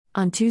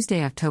On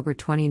Tuesday, October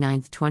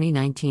 29,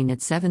 2019 at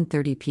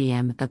 7:30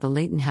 p.m. at the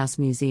Leighton House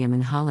Museum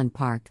in Holland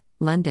Park,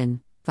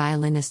 London,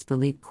 violinist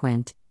Philippe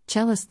Quint,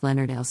 cellist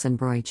Leonard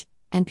Elsenbroich,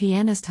 and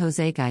pianist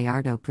José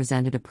Gallardo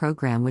presented a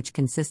program which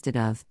consisted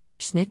of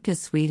Schnittke's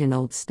Suite in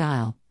Old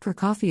Style,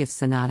 Prokofiev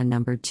Sonata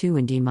No. 2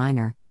 in D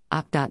minor,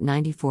 Op.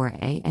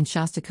 94a, and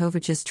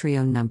Shostakovich's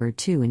Trio No.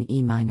 2 in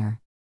E minor.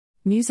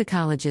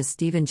 Musicologist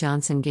Stephen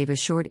Johnson gave a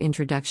short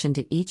introduction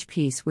to each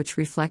piece, which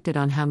reflected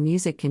on how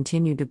music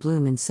continued to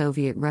bloom in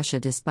Soviet Russia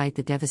despite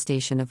the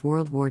devastation of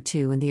World War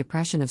II and the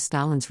oppression of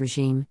Stalin's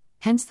regime,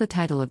 hence the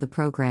title of the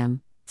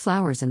program,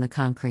 Flowers in the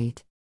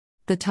Concrete.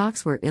 The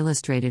talks were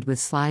illustrated with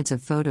slides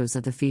of photos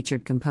of the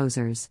featured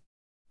composers.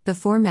 The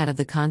format of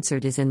the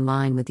concert is in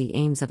line with the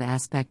aims of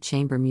Aspect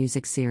Chamber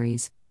Music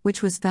Series,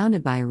 which was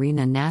founded by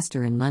Irina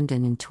Nastor in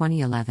London in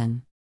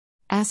 2011.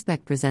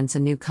 Aspect presents a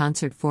new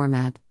concert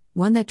format,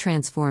 one that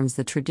transforms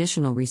the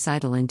traditional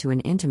recital into an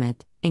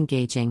intimate,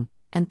 engaging,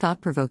 and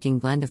thought-provoking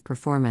blend of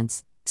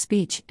performance,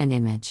 speech, and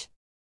image.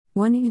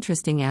 One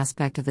interesting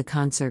aspect of the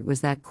concert was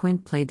that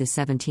Quint played the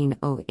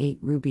 1708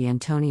 Ruby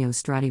Antonio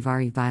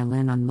Stradivari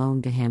violin on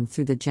loan to him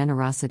through the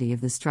generosity of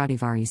the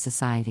Stradivari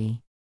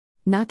Society.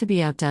 Not to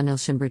be outdone,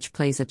 Elsenbroich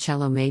plays a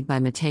cello made by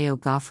Matteo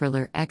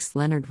Goffriller x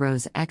Leonard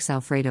Rose x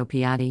Alfredo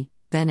Piatti,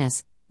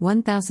 Venice,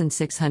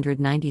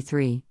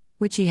 1693,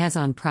 which he has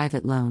on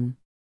private loan.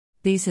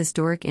 These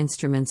historic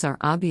instruments are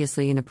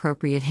obviously in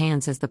appropriate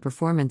hands as the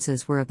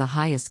performances were of the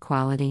highest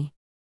quality.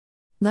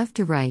 Left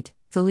to right,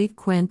 Philippe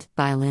Quint,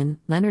 violin,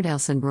 Leonard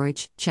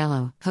Elsenbroich,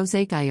 cello,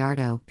 José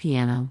Gallardo,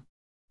 piano.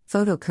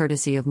 Photo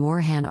courtesy of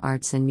Moorhan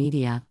Arts and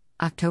Media,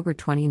 October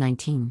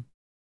 2019.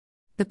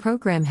 The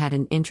program had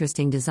an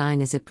interesting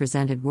design as it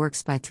presented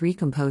works by three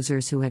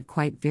composers who had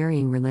quite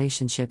varying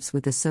relationships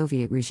with the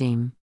Soviet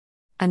regime.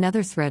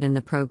 Another thread in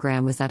the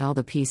program was that all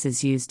the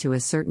pieces used to a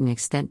certain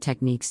extent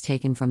techniques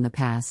taken from the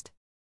past.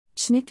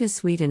 Schnittke's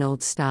Suite in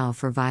Old Style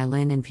for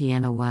violin and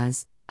piano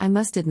was, I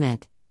must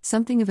admit,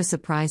 something of a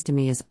surprise to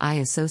me as I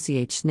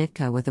associate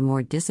Schnittke with a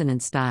more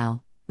dissonant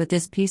style, but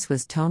this piece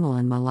was tonal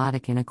and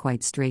melodic in a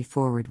quite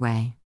straightforward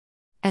way.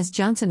 As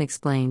Johnson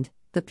explained,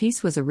 the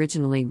piece was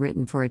originally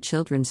written for a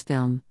children's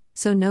film,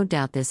 so no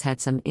doubt this had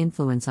some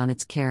influence on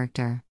its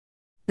character.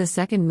 The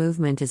second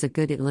movement is a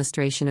good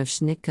illustration of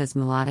Schnittke's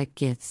melodic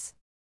gifts.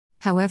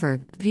 However,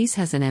 the piece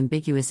has an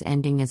ambiguous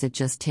ending as it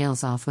just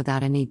tails off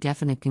without any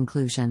definite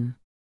conclusion.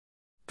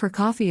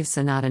 Prokofiev's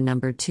Sonata No.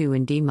 2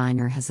 in D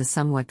minor has a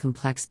somewhat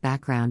complex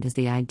background as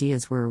the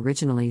ideas were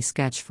originally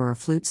sketched for a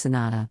flute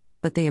sonata,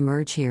 but they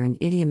emerge here in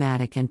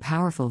idiomatic and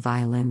powerful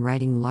violin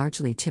writing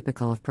largely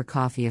typical of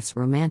Prokofiev's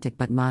romantic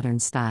but modern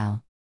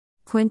style.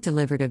 Quint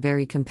delivered a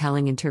very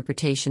compelling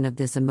interpretation of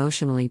this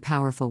emotionally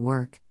powerful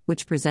work,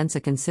 which presents a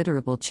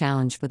considerable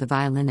challenge for the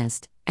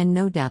violinist, and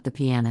no doubt the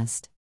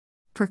pianist.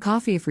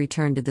 Prokofiev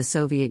returned to the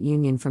Soviet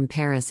Union from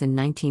Paris in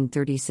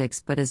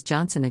 1936, but as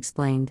Johnson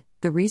explained,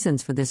 the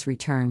reasons for this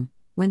return,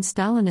 when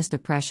Stalinist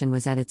oppression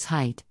was at its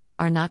height,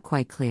 are not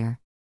quite clear.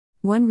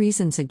 One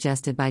reason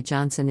suggested by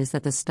Johnson is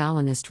that the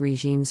Stalinist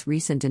regime's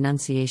recent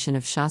denunciation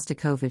of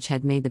Shostakovich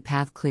had made the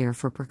path clear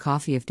for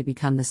Prokofiev to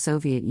become the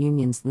Soviet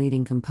Union's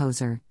leading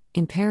composer.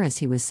 In Paris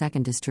he was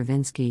second to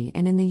Stravinsky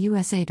and in the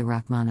USA to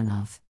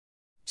Rachmaninoff.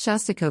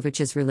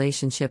 Shostakovich's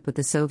relationship with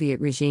the Soviet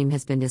regime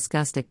has been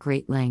discussed at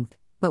great length.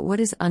 But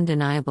what is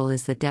undeniable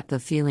is the depth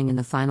of feeling in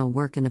the final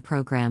work in the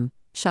program,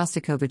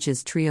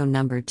 Shostakovich's Trio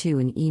No. 2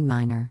 in E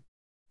minor.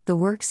 The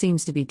work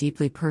seems to be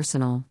deeply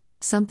personal,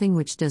 something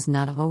which does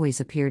not always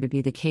appear to be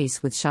the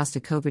case with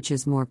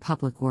Shostakovich's more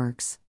public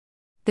works.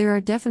 There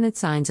are definite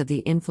signs of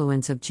the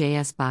influence of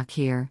J.S. Bach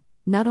here,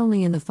 not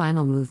only in the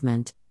final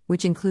movement,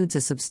 which includes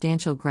a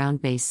substantial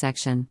ground bass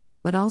section,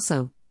 but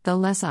also, though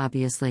less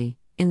obviously,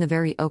 in the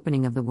very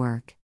opening of the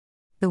work.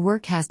 The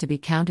work has to be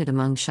counted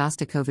among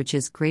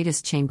Shostakovich's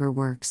greatest chamber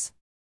works.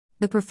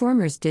 The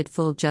performers did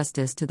full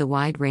justice to the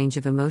wide range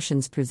of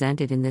emotions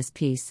presented in this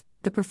piece.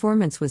 The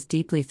performance was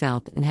deeply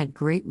felt and had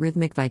great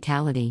rhythmic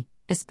vitality,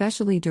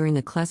 especially during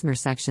the klezmer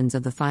sections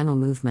of the final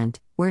movement,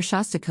 where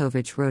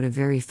Shostakovich wrote a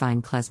very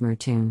fine klezmer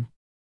tune.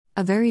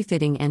 A very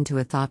fitting end to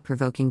a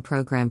thought-provoking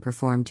program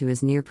performed to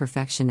as near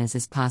perfection as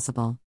is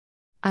possible.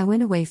 I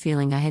went away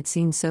feeling I had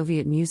seen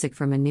Soviet music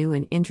from a new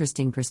and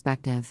interesting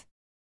perspective.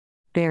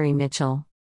 Barry Mitchell.